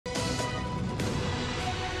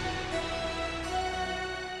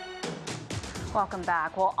Welcome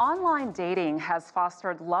back. Well, online dating has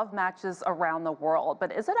fostered love matches around the world, but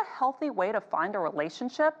is it a healthy way to find a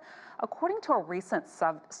relationship? According to a recent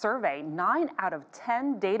survey, 9 out of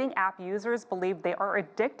 10 dating app users believe they are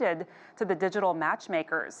addicted to the digital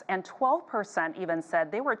matchmakers, and 12% even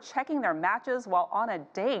said they were checking their matches while on a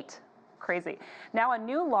date. Crazy. Now, a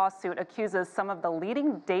new lawsuit accuses some of the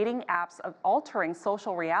leading dating apps of altering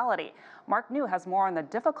social reality. Mark New has more on the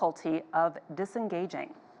difficulty of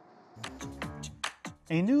disengaging.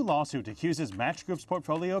 A new lawsuit accuses Match Group's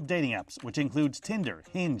portfolio of dating apps, which includes Tinder,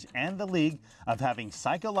 Hinge, and The League, of having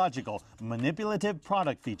psychological, manipulative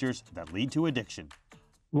product features that lead to addiction.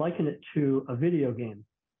 Liken it to a video game.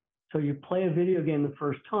 So you play a video game the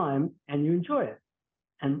first time and you enjoy it.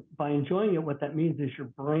 And by enjoying it, what that means is your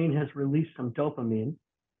brain has released some dopamine,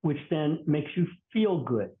 which then makes you feel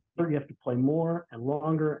good. So you have to play more and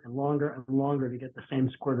longer and longer and longer to get the same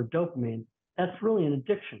squirt of dopamine. That's really an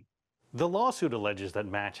addiction. The lawsuit alleges that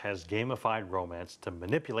Match has gamified romance to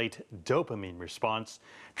manipulate dopamine response,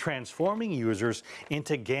 transforming users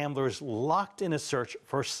into gamblers locked in a search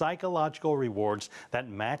for psychological rewards that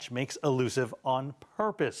Match makes elusive on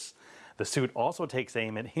purpose. The suit also takes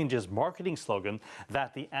aim at Hinge's marketing slogan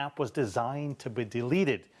that the app was designed to be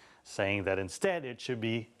deleted, saying that instead it should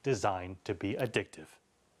be designed to be addictive.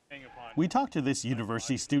 We talked to this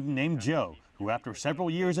university student named Joe, who after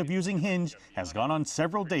several years of using Hinge has gone on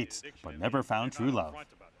several dates but never found true love.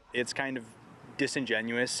 It's kind of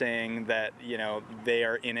disingenuous saying that, you know, they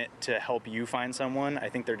are in it to help you find someone. I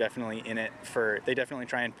think they're definitely in it they definitely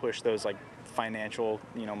try and push those like financial,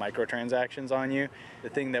 microtransactions on you. The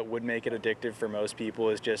thing that would make it addictive for most people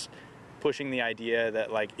is just pushing the idea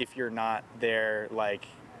that like if you're not there, like,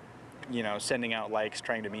 sending out likes,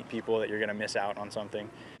 trying to meet people, that you're going to miss out on something.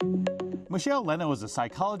 Michelle Leno is a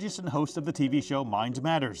psychologist and host of the TV show Mind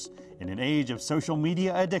Matters. In an age of social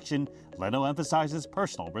media addiction, Leno emphasizes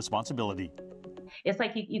personal responsibility. It's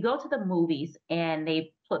like you go to the movies and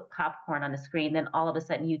they put popcorn on the screen, then all of a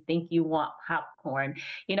sudden you think you want popcorn.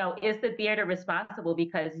 Is the theater responsible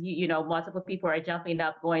because, multiple people are jumping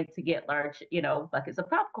up going to get large, buckets of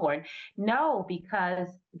popcorn? No, because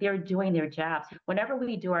they're doing their jobs. Whenever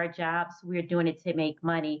we do our jobs, we're doing it to make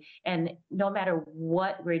money. And no matter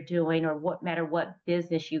what we're doing or what matter what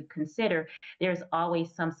business you consider, there's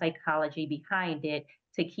always some psychology behind it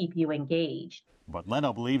to keep you engaged. But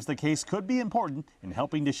Leno believes the case could be important in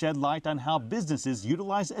helping to shed light on how businesses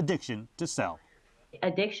utilize addiction to sell.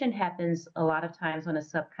 Addiction happens a lot of times on a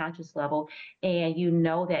subconscious level, and you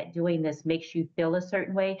know that doing this makes you feel a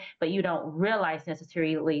certain way, but you don't realize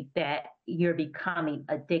necessarily that you're becoming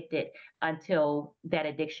addicted until that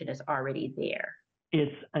addiction is already there.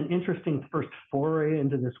 It's an interesting first foray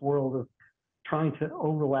into this world of trying to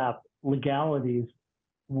overlap legalities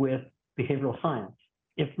with behavioral science.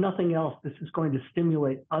 If nothing else, this is going to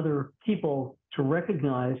stimulate other people to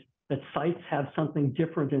recognize that sites have something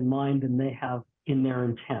different in mind than they have in their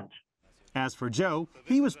intent. As for Joe,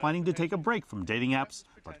 he was planning to take a break from dating apps,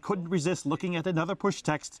 but couldn't resist looking at another push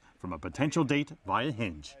text from a potential date via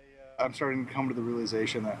Hinge. I'm starting to come to the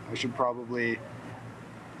realization that I should probably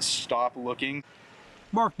stop looking.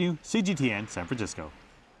 Mark New, CGTN, San Francisco.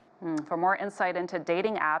 For more insight into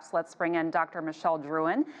dating apps, let's bring in Dr. Michelle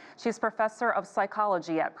Drouin. She's professor of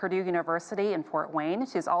psychology at Purdue University in Fort Wayne.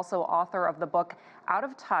 She's also author of the book Out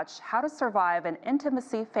of Touch: How to Survive an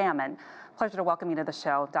Intimacy Famine. Pleasure to welcome you to the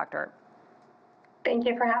show, Doctor. Thank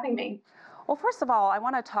you for having me. Well, first of all, I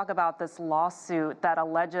want to talk about this lawsuit that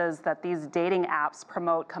alleges that these dating apps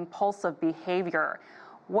promote compulsive behavior.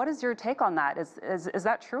 What is your take on that? Is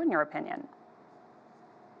that true in your opinion?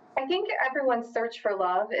 I think everyone's search for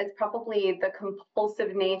love is probably the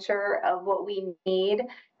compulsive nature of what we need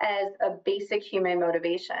as a basic human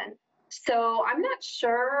motivation. So I'm not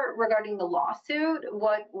sure regarding the lawsuit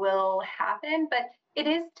what will happen, but it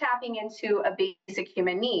is tapping into a basic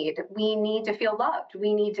human need. We need to feel loved.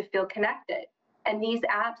 We need to feel connected. And these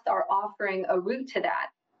apps are offering a route to that.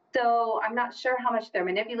 So I'm not sure how much they're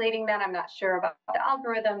manipulating that. I'm not sure about the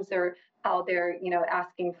algorithms or how they're,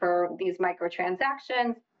 asking for these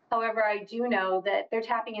microtransactions. However, I do know that they're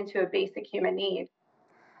tapping into a basic human need.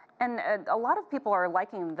 And a lot of people are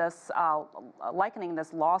likening this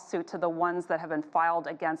lawsuit to the ones that have been filed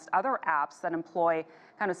against other apps that employ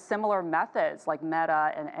kind of similar methods like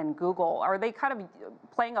Meta and Google. Are they kind of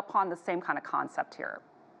playing upon the same kind of concept here?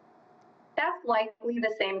 That's likely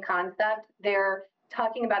the same concept. They're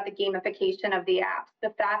talking about the gamification of the apps,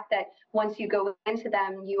 the fact that once you go into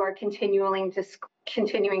them, you are continuing to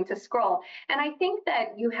scroll. And I think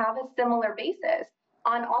that you have a similar basis.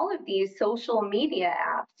 On all of these social media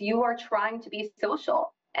apps, you are trying to be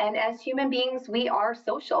social. And as human beings, we are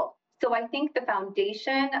social. So I think the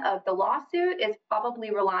foundation of the lawsuit is probably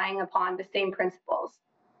relying upon the same principles.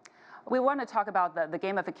 We want to talk about the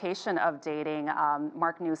gamification of dating.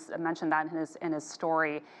 Mark News mentioned that in his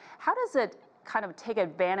story. How does it kind of take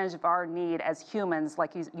advantage of our need as humans,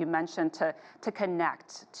 like you mentioned, to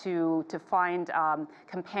connect, to find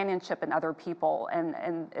companionship in other people?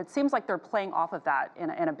 And it seems like they're playing off of that in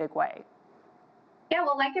a big way. Yeah,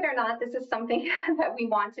 well, like it or not, this is something that we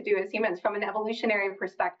want to do as humans. From an evolutionary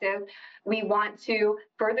perspective, we want to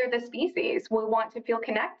further the species. We want to feel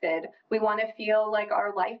connected. We want to feel like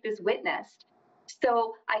our life is witnessed.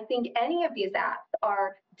 So I think any of these apps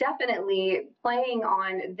are definitely playing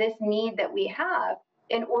on this need that we have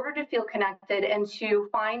in order to feel connected and to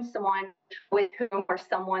find someone with whom or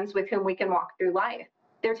someone's with whom we can walk through life.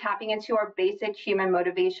 They're tapping into our basic human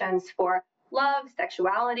motivations for love,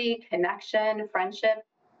 sexuality, connection, friendship.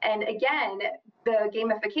 And again, the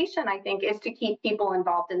gamification, I think, is to keep people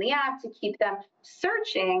involved in the app, to keep them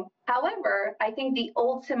searching. However, I think the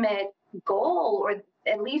ultimate goal, or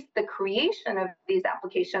at least the creation of these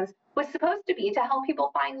applications, was supposed to be to help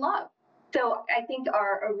people find love. So I think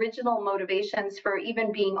our original motivations for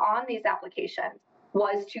even being on these applications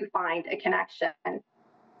was to find a connection.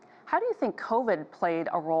 How do you think COVID played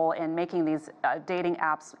a role in making these dating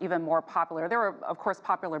apps even more popular? They were, of course,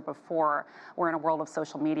 popular before. We're in a world of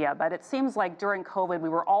social media, but it seems like during COVID, we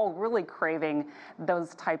were all really craving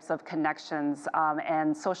those types of connections,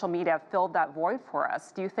 and social media filled that void for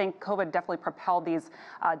us. Do you think COVID definitely propelled these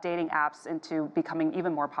dating apps into becoming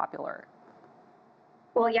even more popular?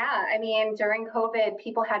 Well, yeah, I mean, during COVID,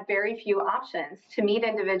 people had very few options to meet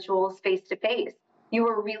individuals face to face. You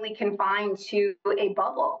were really confined to a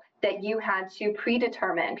bubble that you had to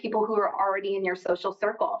predetermine, people who were already in your social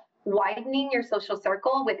circle. Widening your social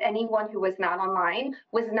circle with anyone who was not online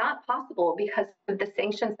was not possible because of the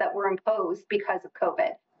sanctions that were imposed because of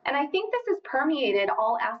COVID. And I think this has permeated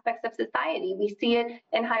all aspects of society. We see it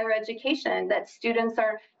in higher education, that students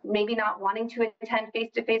are maybe not wanting to attend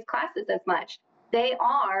face-to-face classes as much. They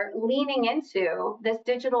are leaning into this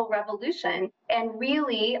digital revolution. And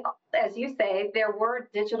really, as you say, there were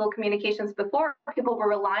digital communications before. People were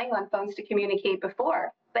relying on phones to communicate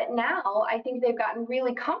before. But now I think they've gotten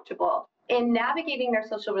really comfortable in navigating their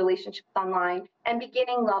social relationships online and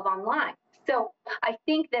beginning love online. So I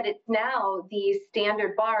think that it's now the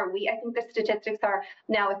standard bar. I think the statistics are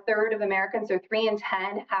now a third of Americans, or 3 in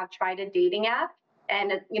 10, have tried a dating app.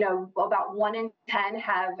 And about 1 in 10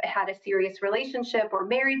 have had a serious relationship or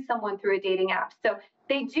married someone through a dating app. So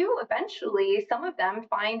they do eventually, some of them,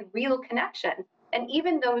 find real connection. And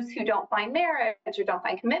even those who don't find marriage or don't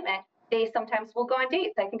find commitment, they sometimes will go on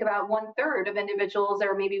dates. I think about 1/3 of individuals,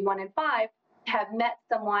 or maybe 1 in 5, have met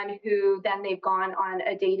someone who then they've gone on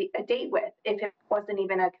a date with, if it wasn't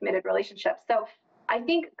even a committed relationship. So I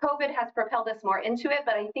think COVID has propelled us more into it,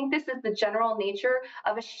 but I think this is the general nature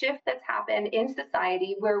of a shift that's happened in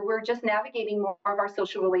society, where we're just navigating more of our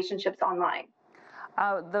social relationships online.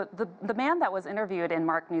 The man that was interviewed in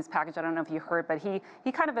Mark News Package, I don't know if you heard, but he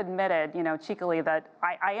kind of admitted, cheekily, that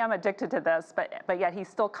I am addicted to this, but yet he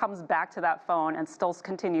still comes back to that phone and still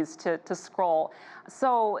continues to scroll.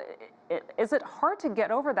 So is it hard to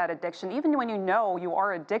get over that addiction, even when you know you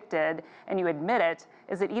are addicted and you admit it?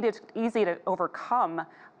 Is it easy to overcome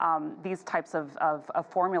these types of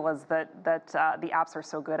formulas that the apps are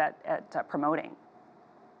so good at promoting?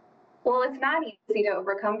 Well, it's not easy to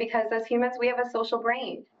overcome, because as humans, we have a social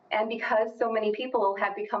brain. And because so many people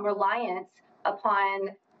have become reliant upon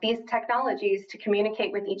these technologies to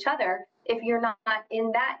communicate with each other, if you're not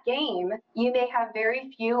in that game, you may have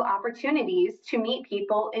very few opportunities to meet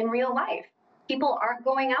people in real life. People aren't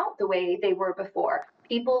going out the way they were before.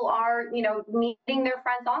 People are, meeting their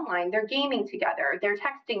friends online. They're gaming together. They're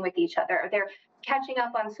texting with each other. They're catching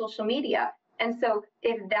up on social media. And so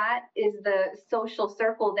if that is the social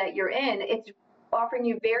circle that you're in, it's offering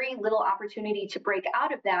you very little opportunity to break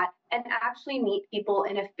out of that and actually meet people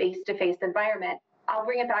in a face-to-face environment. I'll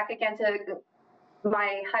bring it back again to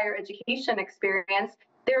my higher education experience.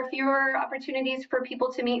 There are fewer opportunities for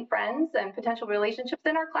people to meet friends and potential relationships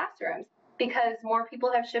in our classrooms, because more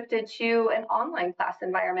people have shifted to an online class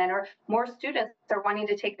environment, or more students are wanting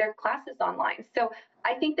to take their classes online. So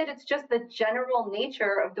I think that it's just the general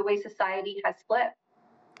nature of the way society has flipped.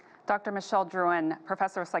 Dr. Michelle Drouin,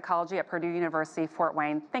 professor of psychology at Purdue University, Fort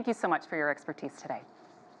Wayne, thank you so much for your expertise today.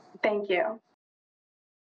 Thank you.